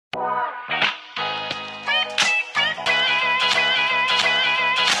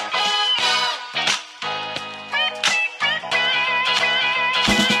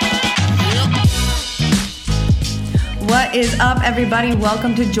What is up, everybody?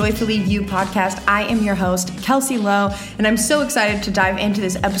 Welcome to Joyfully You podcast. I am your host, Kelsey Lowe, and I'm so excited to dive into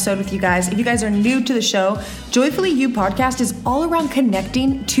this episode with you guys. If you guys are new to the show, Joyfully You podcast is all around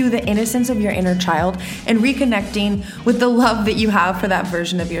connecting to the innocence of your inner child and reconnecting with the love that you have for that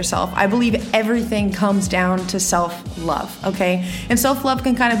version of yourself. I believe everything comes down to self-love, okay? And self-love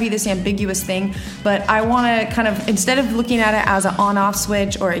can kind of be this ambiguous thing, but I want to kind of, instead of looking at it as an on-off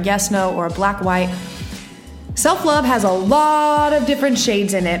switch or a yes-no or a black-white, self-love has a lot of different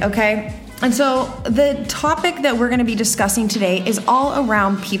shades in it, okay? And so the topic that we're going to be discussing today is all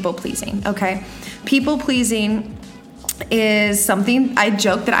around people-pleasing, okay? People-pleasing is something, I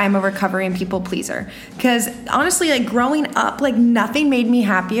joke that I'm a recovering people pleaser, because honestly, like growing up, like nothing made me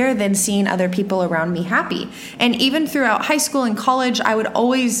happier than seeing other people around me happy. And even throughout high school and college, I would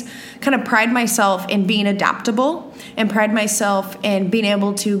always kind of pride myself in being adaptable and pride myself in being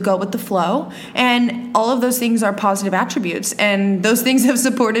able to go with the flow. And all of those things are positive attributes. And those things have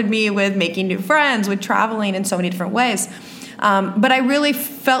supported me with making new friends, with traveling in so many different ways. But I really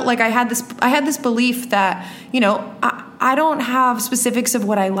felt like I had this belief that, I don't have specifics of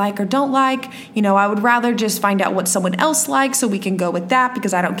what I like or don't like. I would rather just find out what someone else likes so we can go with that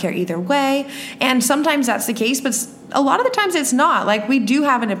because I don't care either way. And sometimes that's the case, but a lot of the times it's not. Like, we do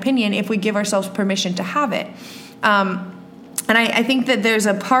have an opinion if we give ourselves permission to have it. And I think that there's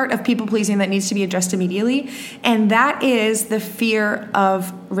a part of people pleasing that needs to be addressed immediately, and that is the fear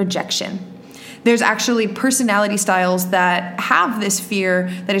of rejection. There's actually personality styles that have this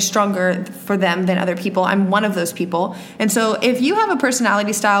fear that is stronger for them than other people. I'm one of those people. And so if you have a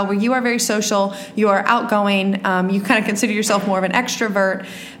personality style where you are very social, you are outgoing, you kind of consider yourself more of an extrovert,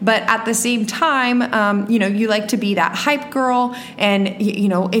 but at the same time, you like to be that hype girl. And,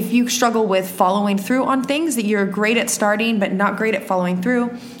 if you struggle with following through on things, that you're great at starting but not great at following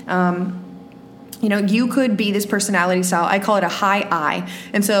through, you could be this personality style. I call it a high I.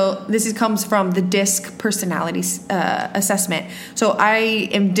 And so this comes from the DISC personality assessment. So I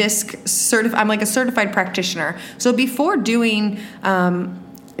am DISC certified. I'm like a certified practitioner. So before doing,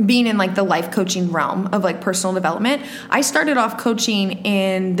 being in like the life coaching realm of like personal development, I started off coaching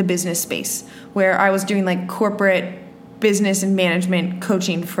in the business space where I was doing like corporate business and management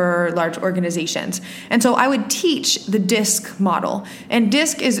coaching for large organizations. And so I would teach the DISC model. And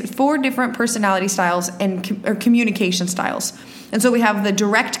DISC is 4 different personality styles or communication styles. And so we have the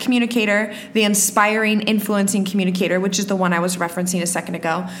direct communicator, the inspiring, influencing communicator, which is the one I was referencing a second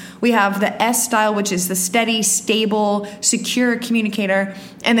ago. We have the S style, which is the steady, stable, secure communicator.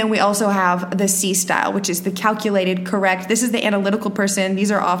 And then we also have the C style, which is the calculated, correct. This is the analytical person.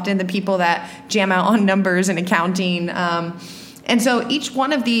 These are often the people that jam out on numbers and accounting. And so each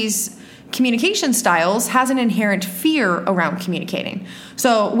one of these communication styles has an inherent fear around communicating.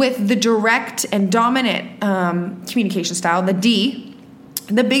 So with the direct and dominant communication style, the D,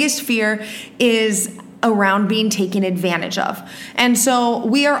 the biggest fear is around being taken advantage of. And so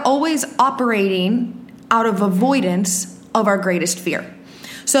we are always operating out of avoidance of our greatest fear.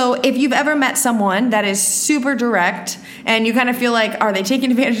 So if you've ever met someone that is super direct and you kind of feel like, are they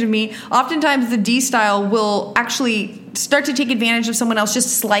taking advantage of me? Oftentimes the D style will actually start to take advantage of someone else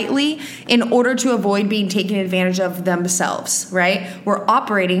just slightly in order to avoid being taken advantage of themselves, right? We're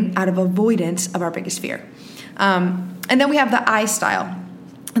operating out of avoidance of our biggest fear. And then we have the I style.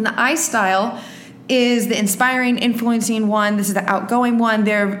 And the I style is the inspiring, influencing one. This is the outgoing one.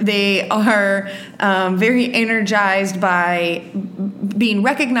 They are very energized by being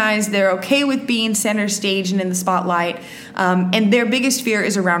recognized. They're okay with being center stage and in the spotlight. And their biggest fear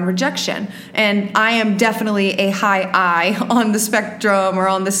is around rejection. And I am definitely a high I on the spectrum or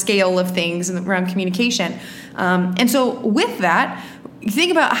on the scale of things around communication. And so with that,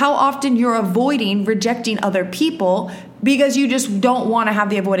 think about how often you're avoiding rejecting other people because you just don't want to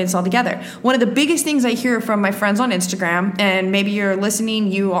have the avoidance altogether. One of the biggest things I hear from my friends on Instagram, and maybe you're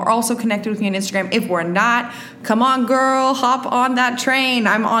listening, you are also connected with me on Instagram. If we're not, come on, girl, hop on that train.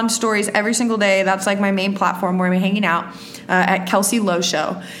 I'm on stories every single day. That's like my main platform where I'm hanging out at Kelsey Lowe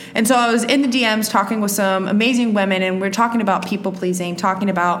Show. And so I was in the DMs talking with some amazing women, and we're talking about people pleasing, talking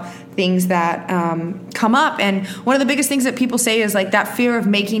about things that come up. And one of the biggest things that people say is like that fear of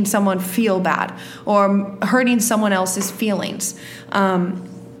making someone feel bad or hurting someone else's feelings. And,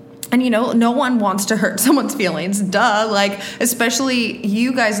 no one wants to hurt someone's feelings. Duh. Like, especially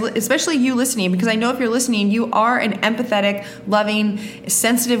you guys, especially you listening, because I know if you're listening, you are an empathetic, loving,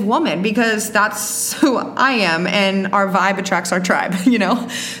 sensitive woman, because that's who I am. And our vibe attracts our tribe,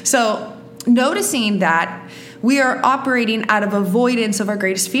 So noticing that we are operating out of avoidance of our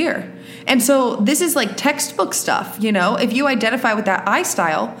greatest fear. And so this is like textbook stuff, If you identify with that I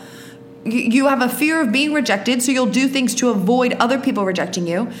style, you have a fear of being rejected, so you'll do things to avoid other people rejecting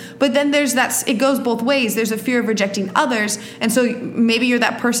you. But then it goes both ways. There's a fear of rejecting others. And so maybe you're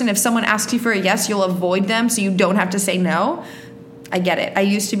that person, if someone asks you for a yes, you'll avoid them so you don't have to say no. I get it. I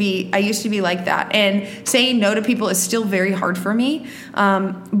used to be like that. And saying no to people is still very hard for me.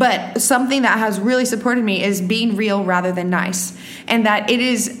 But something that has really supported me is being real rather than nice. And that it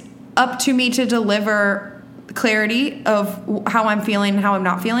is up to me to deliver clarity of how I'm feeling and how I'm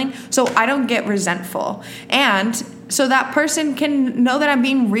not feeling, so I don't get resentful, and so that person can know that I'm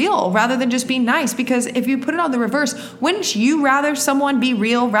being real rather than just being nice. Because if you put it on the reverse, wouldn't you rather someone be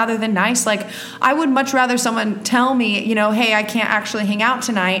real rather than nice? Like, I would much rather someone tell me, hey, I can't actually hang out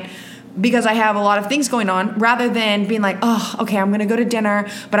tonight because I have a lot of things going on, rather than being like, oh, okay, I'm going to go to dinner,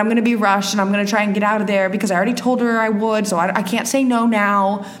 but I'm going to be rushed and I'm going to try and get out of there because I already told her I would, so I can't say no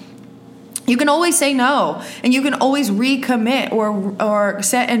now. You can always say no, and you can always recommit or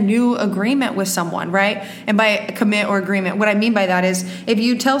set a new agreement with someone, right? And by commit or agreement, what I mean by that is if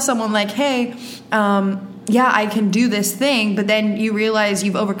you tell someone like, hey, yeah, I can do this thing, but then you realize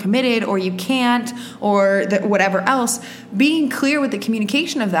you've overcommitted or you can't or whatever else, being clear with the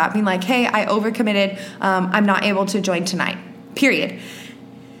communication of that, being like, hey, I overcommitted, I'm not able to join tonight, period.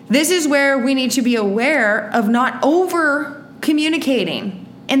 This is where we need to be aware of not over communicating,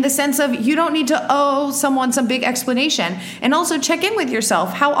 in the sense of you don't need to owe someone some big explanation. And also check in with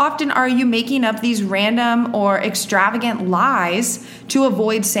yourself. How often are you making up these random or extravagant lies to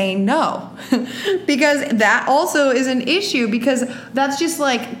avoid saying no? Because that also is an issue, because that's just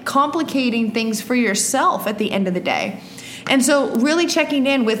like complicating things for yourself at the end of the day. And so really checking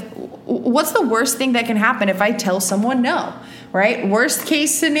in with what's the worst thing that can happen if I tell someone no, right? Worst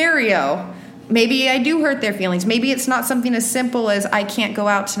case scenario. Maybe I do hurt their feelings. Maybe it's not something as simple as I can't go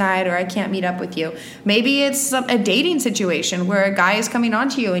out tonight or I can't meet up with you. Maybe it's a dating situation where a guy is coming on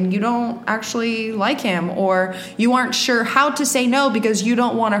to you and you don't actually like him, or you aren't sure how to say no because you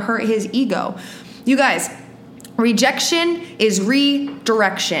don't want to hurt his ego. You guys, rejection is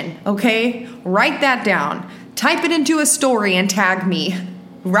redirection, okay? Write that down. Type it into a story and tag me.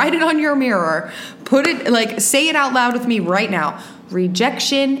 Write it on your mirror. Put it, say it out loud with me right now.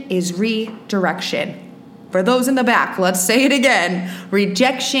 Rejection is redirection. For those in the back, let's say it again.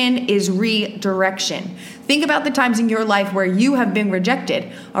 Rejection is redirection. Think about the times in your life where you have been rejected,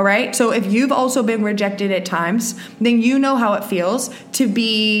 all right? So if you've also been rejected at times, then you know how it feels to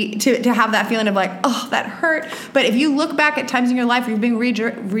have that feeling of like, oh, that hurt. But if you look back at times in your life where you've been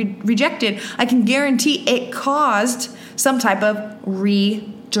rejected, I can guarantee it caused some type of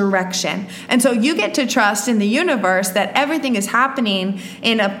redirection. And so you get to trust in the universe that everything is happening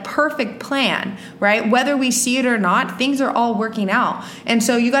in a perfect plan, right? Whether we see it or not, things are all working out. And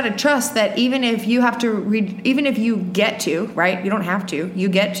so you got to trust that even if you get to, right? You don't have to, you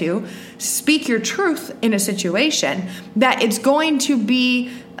get to speak your truth in a situation, that it's going to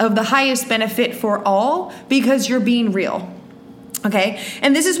be of the highest benefit for all because you're being real. Okay.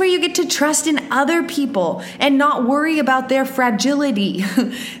 And this is where you get to trust in other people and not worry about their fragility,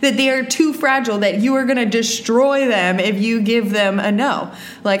 that they are too fragile, that you are going to destroy them if you give them a no.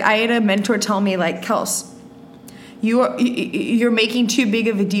 Like, I had a mentor tell me, like, Kels, you're making too big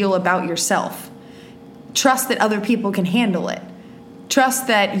of a deal about yourself. Trust that other people can handle it. Trust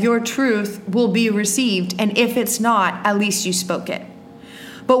that your truth will be received. And if it's not, at least you spoke it.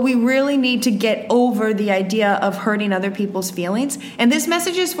 But we really need to get over the idea of hurting other people's feelings. And this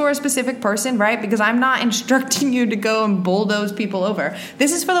message is for a specific person, right? Because I'm not instructing you to go and bulldoze people over.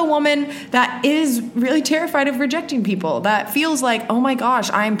 This is for the woman that is really terrified of rejecting people, that feels like, oh my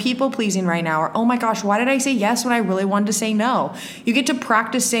gosh, I'm people pleasing right now. Or, oh my gosh, why did I say yes when I really wanted to say no? You get to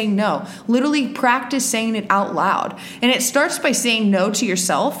practice saying no. Literally practice saying it out loud. And it starts by saying no to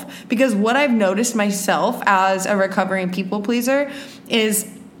yourself, because what I've noticed myself as a recovering people pleaser is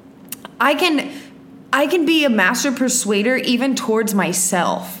I can be a master persuader even towards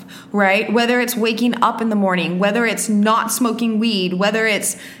myself, right? Whether it's waking up in the morning, whether it's not smoking weed, whether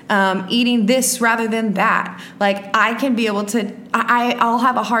it's eating this rather than that. Like, I can be able to, I'll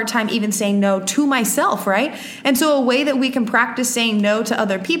have a hard time even saying no to myself, right? And so a way that we can practice saying no to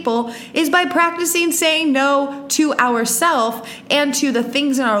other people is by practicing saying no to ourselves and to the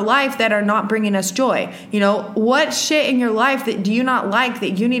things in our life that are not bringing us joy. You know, what shit in your life that do you not like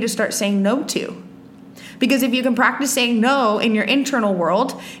that you need to start saying no to? Because if you can practice saying no in your internal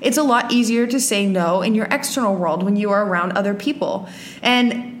world, it's a lot easier to say no in your external world when you are around other people.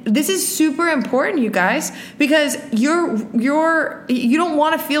 And this is super important, you guys, because you don't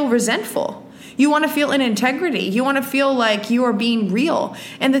want to feel resentful. You want to feel in integrity. You want to feel like you are being real.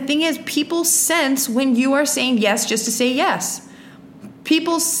 And the thing is, people sense when you are saying yes just to say yes.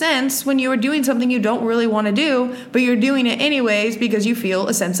 people sense when you are doing something you don't really want to do, but you're doing it anyways because you feel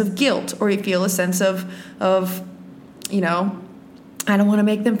a sense of guilt, or you feel a sense of I don't want to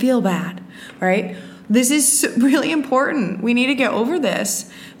make them feel bad, right? This is really important. We need to get over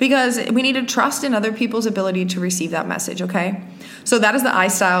this because we need to trust in other people's ability to receive that message, okay? So that is the I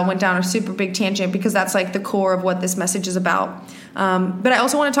style. Went down a super big tangent because that's like the core of what this message is about. But I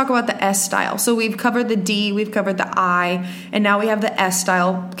also want to talk about the S style. So we've covered the D, we've covered the I, and now we have the S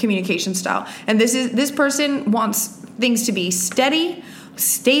style, communication style. And this person wants things to be steady,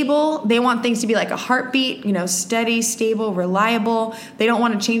 stable. They want things to be like a heartbeat, steady, stable, reliable. They don't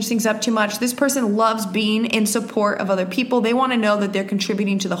want to change things up too much. This person loves being in support of other people. They want to know that they're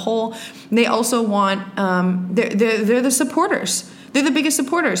contributing to the whole. They also want, they're the supporters. They're the biggest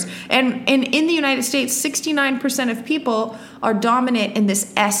supporters. And in the United States, 69% of people are dominant in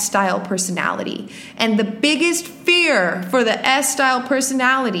this S-style personality. And the biggest fear for the S-style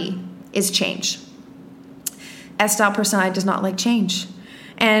personality is change. S-style personality does not like change.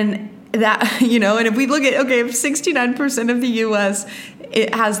 And that, and if we look at, if 69% of the U.S.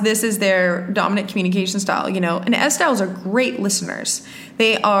 it has this as their dominant communication style, and S styles are great listeners.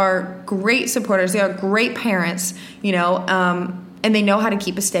 They are great supporters. They are great parents, and they know how to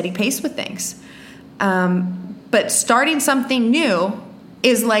keep a steady pace with things. But starting something new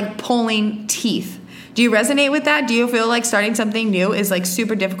is like pulling teeth. Do you resonate with that? Do you feel like starting something new is like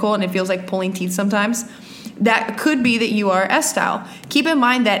super difficult and it feels like pulling teeth sometimes? That could be that you are S style. Keep in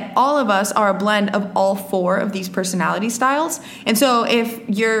mind that all of us are a blend of all four of these personality styles. And so if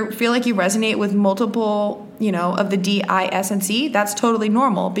you feel like you resonate with multiple, of the D, I, S, and C, that's totally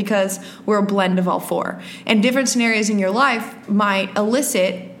normal because we're a blend of all four. And different scenarios in your life might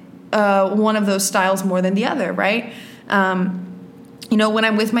elicit one of those styles more than the other, right? When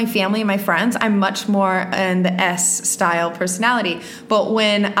I'm with my family and my friends, I'm much more in the S style personality. But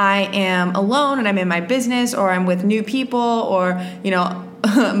when I am alone and I'm in my business or I'm with new people or,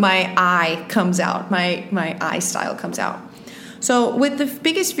 my I comes out, my I style comes out. So with the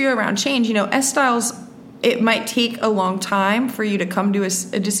biggest fear around change, S styles, it might take a long time for you to come to a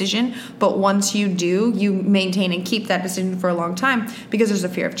decision. But once you do, you maintain and keep that decision for a long time because there's a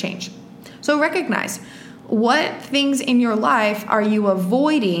fear of change. So recognize, what things in your life are you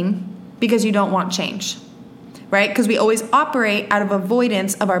avoiding because you don't want change, right? Because we always operate out of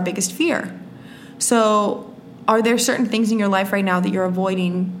avoidance of our biggest fear. So are there certain things in your life right now that you're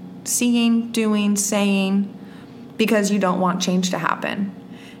avoiding seeing, doing, saying because you don't want change to happen?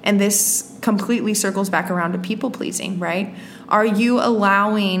 And this completely circles back around to people pleasing, right? Are you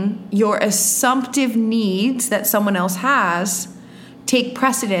allowing your assumptive needs that someone else has take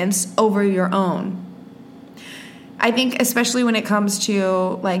precedence over your own? I think especially when it comes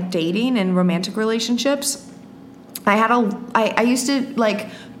to like dating and romantic relationships, I used to like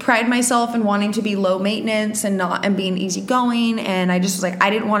pride myself in wanting to be low maintenance and being easygoing, and I just was like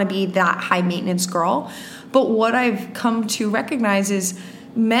I didn't want to be that high maintenance girl. But what I've come to recognize is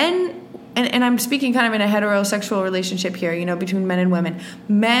men, and I'm speaking kind of in a heterosexual relationship here, between men and women.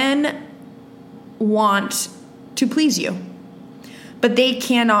 Men want to please you, but they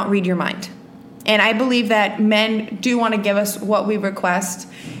cannot read your mind. And I believe that men do want to give us what we request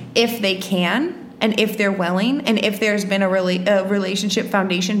if they can and if they're willing and if there's been a relationship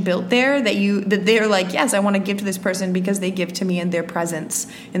foundation built there that they're like, yes, I want to give to this person because they give to me in their presence,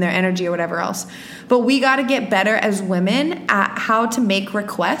 in their energy or whatever else. But we got to get better as women at how to make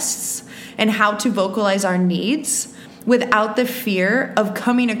requests and how to vocalize our needs without the fear of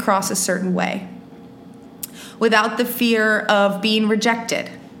coming across a certain way, without the fear of being rejected,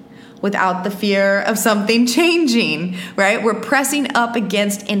 without the fear of something changing, right? We're pressing up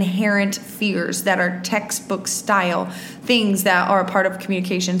against inherent fears that are textbook style, things that are a part of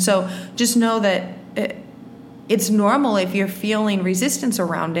communication. So just know that it's normal if you're feeling resistance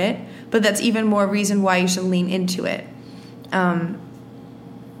around it, but that's even more reason why you should lean into it.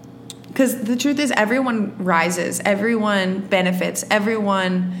 Because the truth is everyone rises, everyone benefits,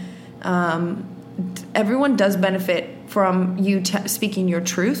 everyone does benefit from you speaking your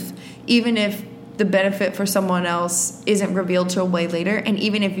truth, even if the benefit for someone else isn't revealed till way later, and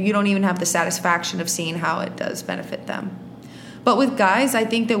even if you don't even have the satisfaction of seeing how it does benefit them. But with guys, I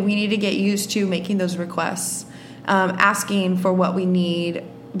think that we need to get used to making those requests, asking for what we need,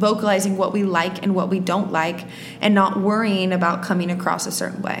 vocalizing what we like and what we don't like, and not worrying about coming across a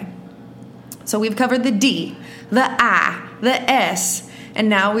certain way. So we've covered the D, the I, the S, and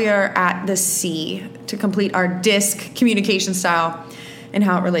now we are at the C to complete our DISC communication style and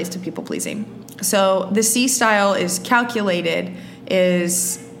how it relates to people pleasing. So the C style is calculated,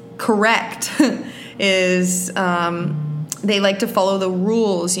 is correct, is They like to follow the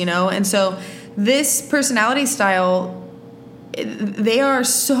rules, and so this personality style, they are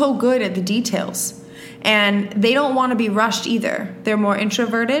so good at the details, and they don't want to be rushed either. They're more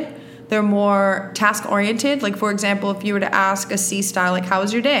introverted. They're more task-oriented. Like, for example, if you were to ask a C style, like, how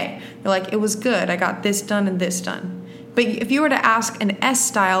was your day? They're like, it was good. I got this done and this done. But if you were to ask an S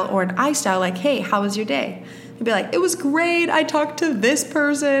style or an I style, like, hey, how was your day? They'd be like, it was great. I talked to this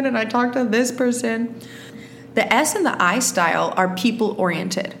person and I talked to this person. The S and the I style are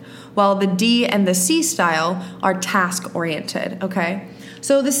people-oriented, while the D and the C style are task-oriented, okay?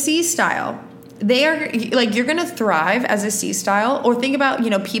 So the C style, they are like, you're going to thrive as a C style, or think about,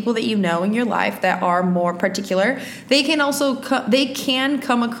 people that you know in your life that are more particular. They can also, they can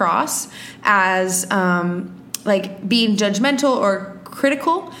come across as like being judgmental or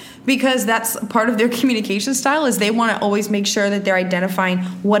critical, because that's part of their communication style, is they want to always make sure that they're identifying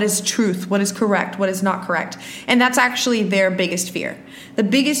what is truth, what is correct, what is not correct. And that's actually their biggest fear. The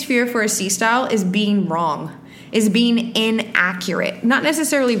biggest fear for a C style is being wrong, is being inaccurate. Not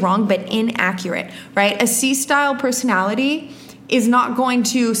necessarily wrong, but inaccurate, right? A C-style personality is not going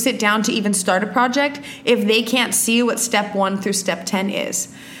to sit down to even start a project if they can't see what step 1 through step 10 is.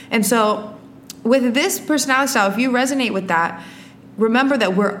 And so with this personality style, if you resonate with that, remember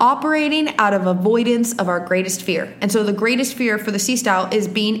that we're operating out of avoidance of our greatest fear. And so the greatest fear for the C style is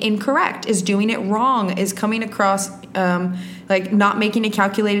being incorrect, is doing it wrong, is coming across like not making a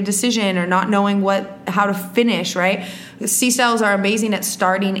calculated decision, or not knowing how to finish, right? C styles are amazing at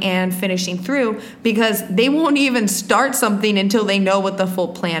starting and finishing through, because they won't even start something until they know what the full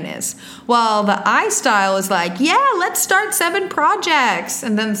plan is. While the I style is like, yeah, let's start 7 projects.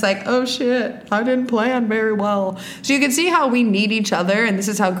 And then it's like, oh shit, I didn't plan very well. So you can see how we need each other. And this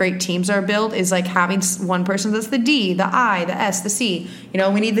is how great teams are built, is like having one person that's the D, the I, the S, the C.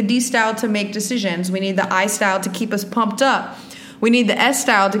 We need the D style to make decisions. We need the I style to keep us pumped up. We need the S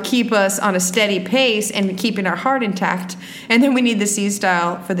style to keep us on a steady pace and keeping our heart intact. And then we need the C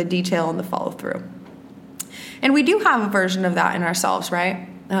style for the detail and the follow through. And we do have a version of that in ourselves, right?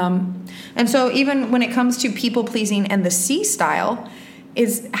 And so even when it comes to people pleasing and the C style,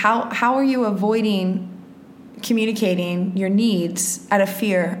 is how are you avoiding communicating your needs out of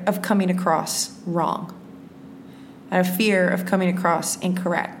fear of coming across wrong, out of fear of coming across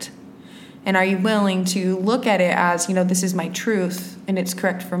incorrect? And are you willing to look at it as, this is my truth and it's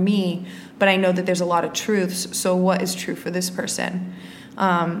correct for me, but I know that there's a lot of truths, so what is true for this person?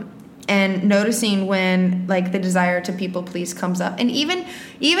 And noticing when like the desire to people please comes up. And even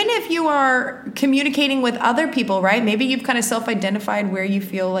if you are communicating with other people, right? Maybe you've kind of self-identified where you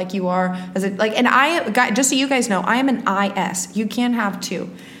feel like you are as just so you guys know, I am an IS. You can have 2.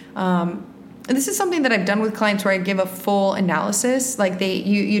 And this is something that I've done with clients where I give a full analysis. Like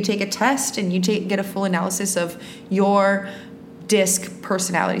you take a test and you get a full analysis of your DISC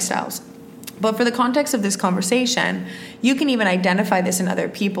personality styles. But for the context of this conversation, you can even identify this in other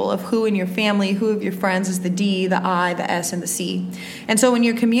people, of who in your family, who of your friends is the D, the I, the S, and the C. And so when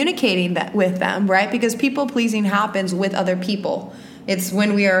you're communicating that with them, right? Because people pleasing happens with other people. It's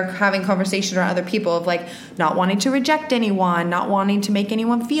when we are having conversation around other people, of like not wanting to reject anyone, not wanting to make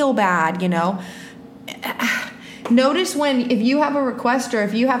anyone feel bad, Notice if you have a request, or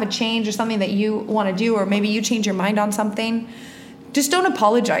if you have a change or something that you want to do, or maybe you change your mind on something, just don't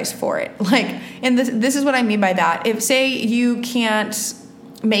apologize for it. And this is what I mean by that. If, say, you can't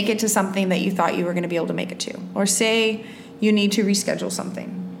make it to something that you thought you were going to be able to make it to, or say you need to reschedule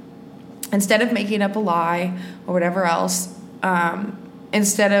something, instead of making up a lie or whatever else,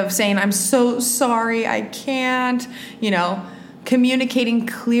 instead of saying, I'm so sorry, I can't, communicating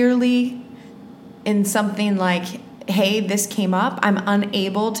clearly in something like, hey, this came up, I'm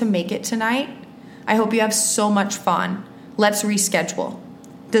unable to make it tonight. I hope you have so much fun. Let's reschedule.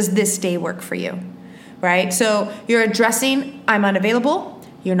 Does this day work for you? Right? So you're addressing, I'm unavailable.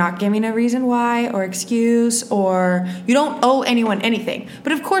 You're not giving a reason why or excuse, or you don't owe anyone anything.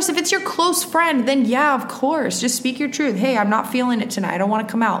 But of course, if it's your close friend, then yeah, of course, just speak your truth. Hey, I'm not feeling it tonight. I don't want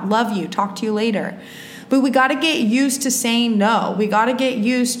to come out. Love you. Talk to you later. But we got to get used to saying no. We got to get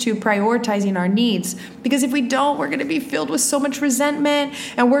used to prioritizing our needs, because if we don't, we're going to be filled with so much resentment,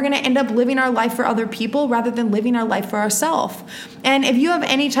 and we're going to end up living our life for other people rather than living our life for ourselves. And if you have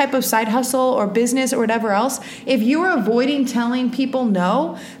any type of side hustle or business or whatever else, if you are avoiding telling people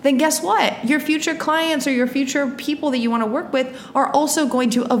no, then guess what? Your future clients or your future people that you want to work with are also going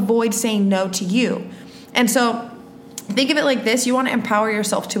to avoid saying no to you. And so think of it like this. You want to empower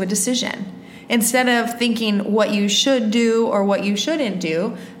yourself to a decision. Instead of thinking what you should do or what you shouldn't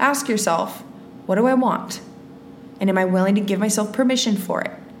do, ask yourself, what do I want? And am I willing to give myself permission for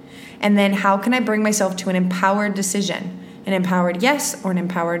it? And then how can I bring myself to an empowered decision? an empowered yes or an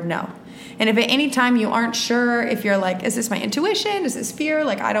empowered no. And if at any time you aren't sure, if you're like, is this my intuition? Is this fear?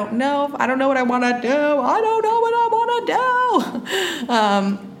 Like, I don't know. I don't know what I want to do. I don't know what I want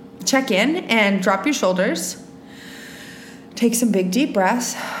to do. Check in and drop your shoulders. Take some big, deep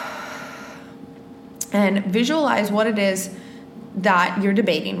breaths. And visualize what it is that you're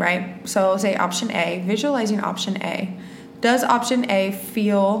debating, right? So say option A, visualizing option A. Does option A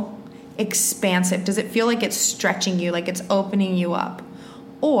feel expansive? Does it feel like it's stretching you, like it's opening you up?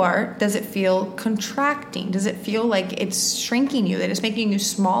 Or does it feel contracting? Does it feel like it's shrinking you, that it's making you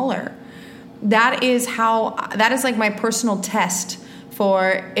smaller? That is like my personal test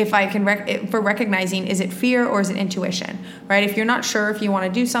for if I can for recognizing, is it fear or is it intuition, right? If you're not sure if you want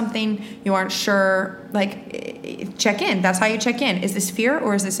to do something, you aren't sure, like, check in. That's how you check in. Is this fear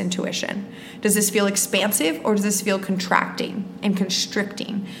or is this intuition? Does this feel expansive or does this feel contracting and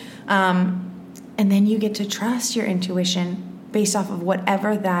constricting? And then you get to trust your intuition based off of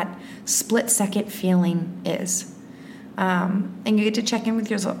whatever that split-second feeling is. And you get to check in with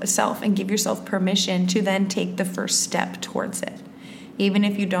yourself and give yourself permission to then take the first step towards it. Even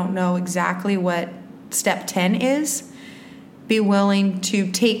if you don't know exactly what step 10 is, be willing to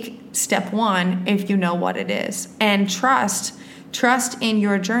take step 1 if you know what it is. And trust in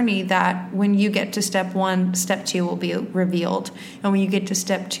your journey that when you get to step 1, step 2 will be revealed. And when you get to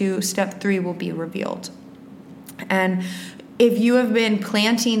step 2, step 3 will be revealed. And if you have been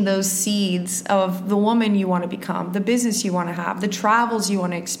planting those seeds of the woman you want to become, the business you want to have, the travels you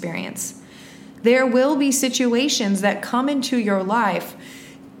want to experience, there will be situations that come into your life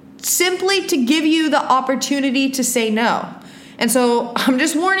simply to give you the opportunity to say no. And so I'm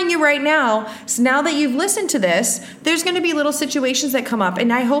just warning you right now, so now that you've listened to this, there's going to be little situations that come up.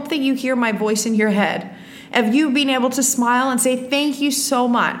 And I hope that you hear my voice in your head of you being able to smile and say, thank you so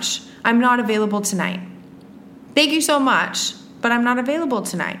much. I'm not available tonight. Thank you so much, but I'm not available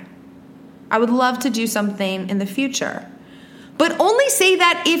tonight. I would love to do something in the future. But only say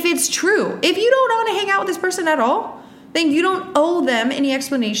that if it's true. If you don't want to hang out with this person at all, then you don't owe them any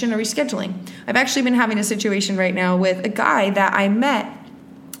explanation or rescheduling. I've actually been having a situation right now with a guy that I met,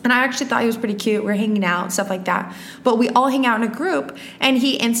 and I actually thought he was pretty cute. We're hanging out, stuff like that. But we all hang out in a group, and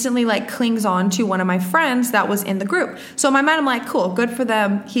he instantly clings on to one of my friends that was in the group. So in my mind, I'm like, cool, good for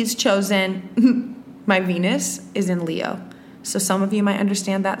them. He's chosen. My Venus is in Leo. So some of you might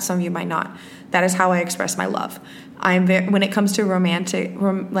understand that, some of you might not. That is how I express my love. When it comes to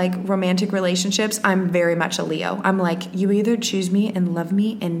romantic relationships, I'm very much a Leo. I'm like, you either choose me and love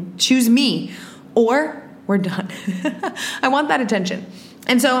me and choose me, or we're done. I want that attention.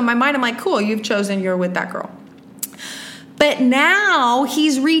 And so in my mind, I'm like, cool, you've chosen, you're with that girl. But now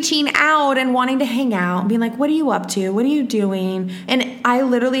he's reaching out and wanting to hang out and being like, what are you up to? What are you doing? And I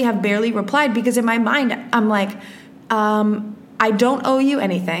literally have barely replied because in my mind, I'm like, I don't owe you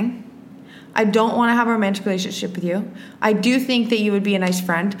anything. I don't want to have a romantic relationship with you. I do think that you would be a nice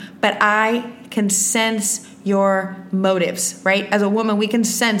friend, but I can sense your motives, right? As a woman, we can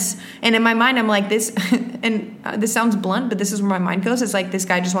sense. And in my mind, I'm like this, and this sounds blunt, but this is where my mind goes. It's like, this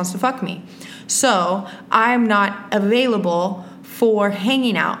guy just wants to fuck me. So I'm not available for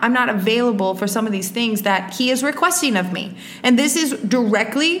hanging out. I'm not available for some of these things that he is requesting of me. And this is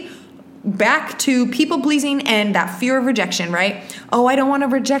directly back to people pleasing and that fear of rejection, right? Oh, I don't want to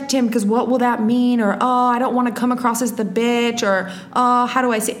reject him because what will that mean? Or, oh, I don't want to come across as the bitch, or, oh, how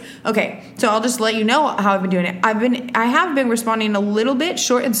do I say? Okay, so I'll just let you know how I've been doing it. I have been responding a little bit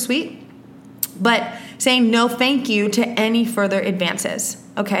short and sweet, but saying no thank you to any further advances,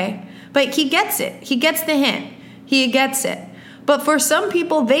 okay? But he gets it. He gets the hint. He gets it. But for some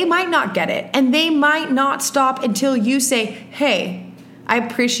people, they might not get it, and they might not stop until you say, hey, I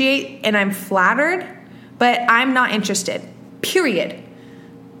appreciate and I'm flattered, but I'm not interested, period.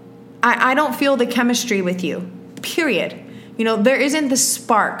 I don't feel the chemistry with you, period. You know, there isn't the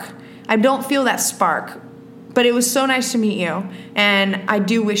spark. I don't feel that spark, but it was so nice to meet you, and I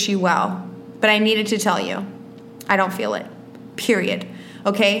do wish you well, but I needed to tell you, I don't feel it, period,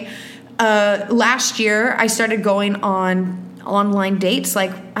 okay? Last year, I started going on online dates.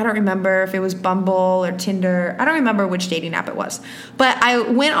 Like, I don't remember if it was Bumble or Tinder. I don't remember which dating app it was. But I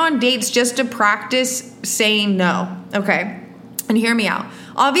went on dates just to practice saying no. Okay. And hear me out.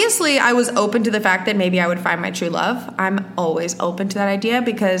 Obviously, I was open to the fact that maybe I would find my true love. I'm always open to that idea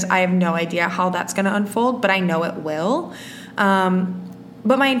because I have no idea how that's going to unfold, but I know it will.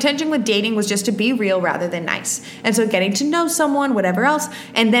 But my intention with dating was just to be real rather than nice. And so getting to know someone, whatever else.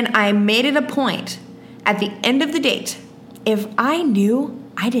 And then I made it a point at the end of the date, if I knew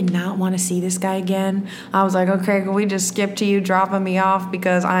I did not want to see this guy again. I was like, okay, can we just skip to you dropping me off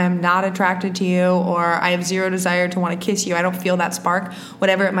because I am not attracted to you, or I have zero desire to want to kiss you. I don't feel that spark,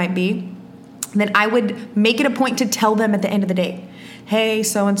 whatever it might be. Then I would make it a point to tell them at the end of the day, hey,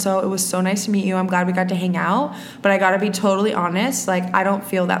 so-and-so, it was so nice to meet you. I'm glad we got to hang out, but I got to be totally honest. Like, I don't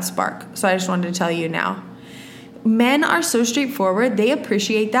feel that spark. So I just wanted to tell you now. Men are so straightforward. They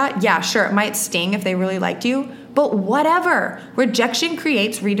appreciate that. Yeah, sure, it might sting if they really liked you, but whatever. Rejection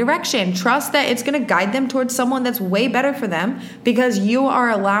creates redirection. Trust that it's going to guide them towards someone that's way better for them, because you are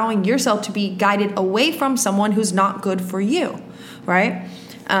allowing yourself to be guided away from someone who's not good for you, right?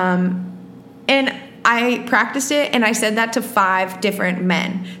 And I practiced it, and I said that to 5 different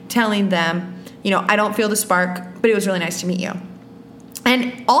men, telling them, I don't feel the spark, but it was really nice to meet you.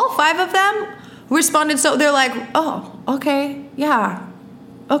 And all 5 of them responded. So they're like, oh, okay. Yeah.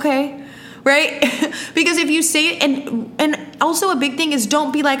 Okay. Right. Because if you say it, and also a big thing is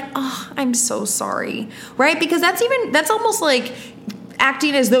don't be like, oh, I'm so sorry. Right. Because that's almost like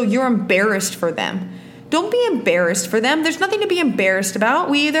acting as though you're embarrassed for them. Don't be embarrassed for them. There's nothing to be embarrassed about.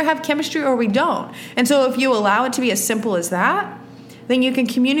 We either have chemistry or we don't. And so if you allow it to be as simple as that, then you can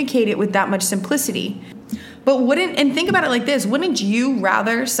communicate it with that much simplicity. But and think about it like this, wouldn't you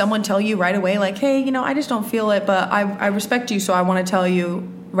rather someone tell you right away, like, hey, I just don't feel it, but I respect you, so I want to tell you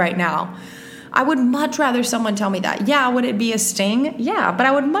right now. I would much rather someone tell me that. Yeah, would it be a sting? Yeah, but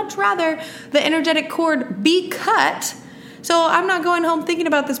I would much rather the energetic cord be cut, so I'm not going home thinking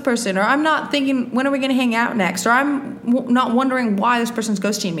about this person, or I'm not thinking, when are we going to hang out next, or I'm not wondering why this person's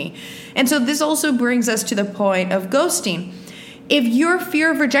ghosting me. And so this also brings us to the point of ghosting. If your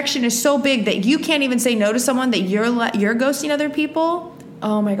fear of rejection is so big that you can't even say no to someone, that you're ghosting other people,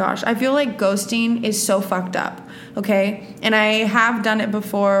 oh my gosh, I feel like ghosting is so fucked up, okay? And I have done it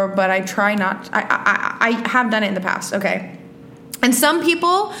before, but I try not. I have done it in the past, okay? And some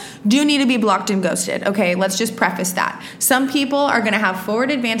people do need to be blocked and ghosted, okay? Let's just preface that. Some people are going to have forward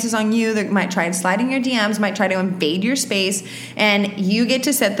advances on you. They might try and slide in your DMs, might try to invade your space, and you get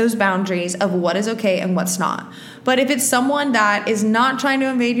to set those boundaries of what is okay and what's not. But if it's someone that is not trying to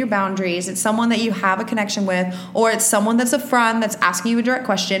invade your boundaries, it's someone that you have a connection with, or it's someone that's a friend that's asking you a direct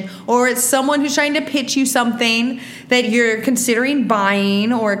question, or it's someone who's trying to pitch you something that you're considering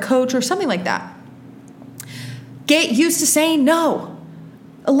buying, or a coach or something like that, get used to saying no.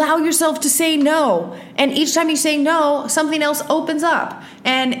 Allow yourself to say no. And each time you say no, something else opens up.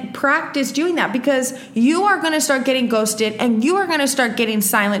 And practice doing that, because you are going to start getting ghosted, and you are going to start getting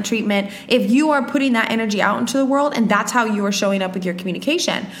silent treatment if you are putting that energy out into the world, and that's how you are showing up with your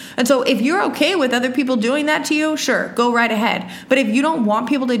communication. And so if you're okay with other people doing that to you, sure, go right ahead. But if you don't want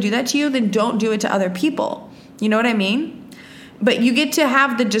people to do that to you, then don't do it to other people. You know what I mean? But you get to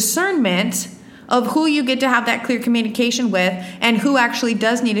have the discernment of who you get to have that clear communication with, and who actually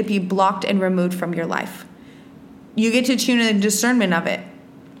does need to be blocked and removed from your life. You get to tune in the discernment of it,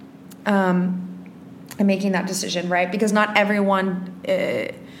 and making that decision, right? Because not everyone,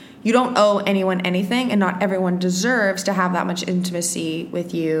 you don't owe anyone anything, and not everyone deserves to have that much intimacy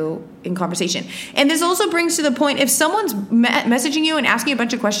with you in conversation. And this also brings to the point, if someone's messaging you and asking you a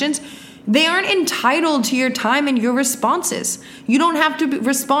bunch of questions, they aren't entitled to your time and your responses. You don't have to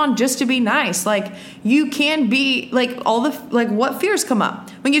respond just to be nice. Like, you can be like what fears come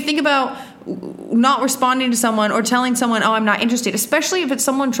up when you think about not responding to someone or telling someone, oh, I'm not interested, especially if it's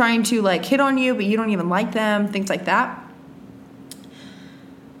someone trying to like hit on you, but you don't even like them, things like that.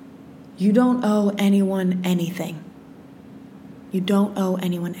 You don't owe anyone anything. You don't owe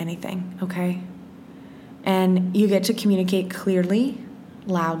anyone anything, okay? And you get to communicate clearly,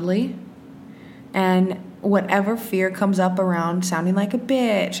 loudly, and whatever fear comes up around sounding like a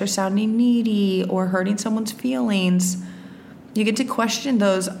bitch or sounding needy or hurting someone's feelings, you get to question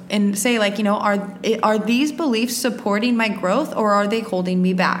those and say, like, are these beliefs supporting my growth, or are they holding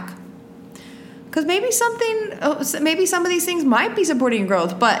me back? Because maybe some of these things might be supporting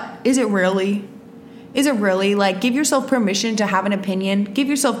growth, but is it really? Is it really? Like, give yourself permission to have an opinion, give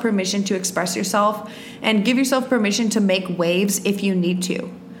yourself permission to express yourself, and give yourself permission to make waves if you need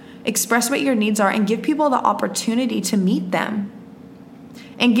to. Express what your needs are, and give people the opportunity to meet them.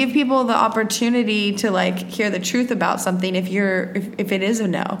 And give people the opportunity to like hear the truth about something if it is a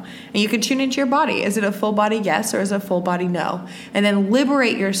no. And you can tune into your body. Is it a full body yes, or is it a full body no? And then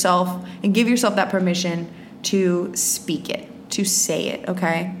liberate yourself and give yourself that permission to speak it, to say it,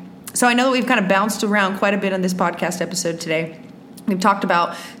 okay? So I know that we've kind of bounced around quite a bit on this podcast episode today. We've talked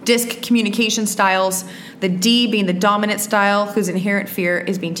about DISC communication styles, the D being the dominant style, whose inherent fear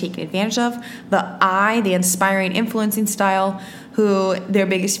is being taken advantage of, the I, the inspiring, influencing style, who their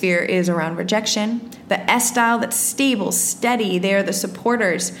biggest fear is around rejection, The S style, that's stable, steady. They're the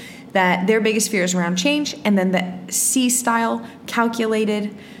supporters, that their biggest fear is around change. And then the C style,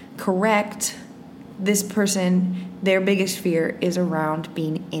 calculated, correct. This person, their biggest fear is around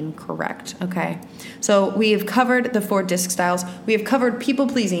being incorrect, okay? So we have covered the 4 DISC styles. We have covered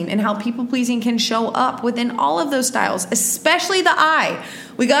people-pleasing and how people-pleasing can show up within all of those styles, especially the I.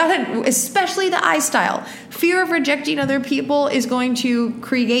 Especially the I style. Fear of rejecting other people is going to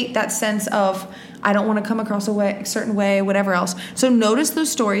create that sense of, I don't want to come across a certain way, whatever else. So notice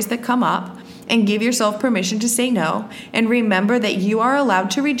those stories that come up and give yourself permission to say no. And remember that you are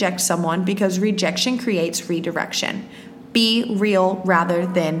allowed to reject someone because rejection creates redirection. Be real rather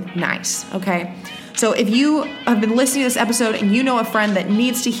than nice, okay? So if you have been listening to this episode and you know a friend that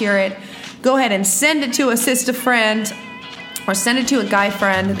needs to hear it, go ahead and send it to a sister friend or send it to a guy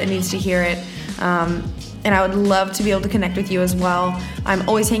friend that needs to hear it. And I would love to be able to connect with you as well. I'm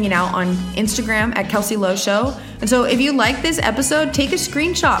always hanging out on Instagram at Kelsey Lowe Show. And so if you like this episode, take a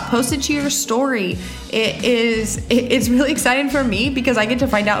screenshot, post it to your story. It's really exciting for me because I get to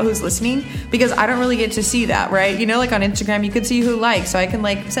find out who's listening, because I don't really get to see that, right? You know, like on Instagram, you could see who likes, so I can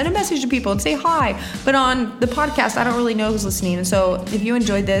like send a message to people and say hi. But on the podcast, I don't really know who's listening. And so if you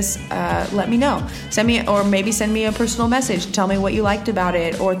enjoyed this, let me know. Send me a personal message. Tell me what you liked about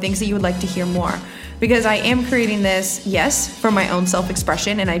it or things that you would like to hear more. Because I am creating this, yes, for my own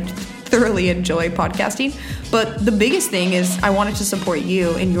self-expression, and I thoroughly enjoy podcasting. But the biggest thing is I wanted to support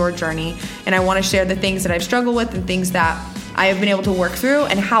you in your journey, and I want to share the things that I've struggled with and things that I have been able to work through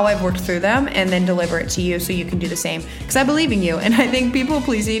and how I've worked through them, and then deliver it to you so you can do the same. Because I believe in you, and I think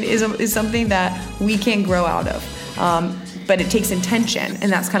people-pleasing is something that we can grow out of. But it takes intention,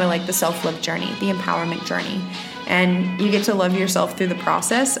 and that's kind of like the self-love journey, the empowerment journey. And you get to love yourself through the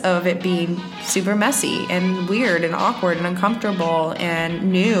process of it being super messy and weird and awkward and uncomfortable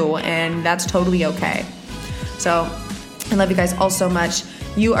and new, and that's totally okay. So I love you guys all so much.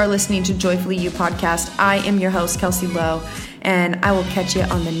 You are listening to Joyfully You podcast. I am your host, Kelsey Lowe, and I will catch you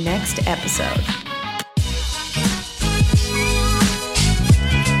on the next episode.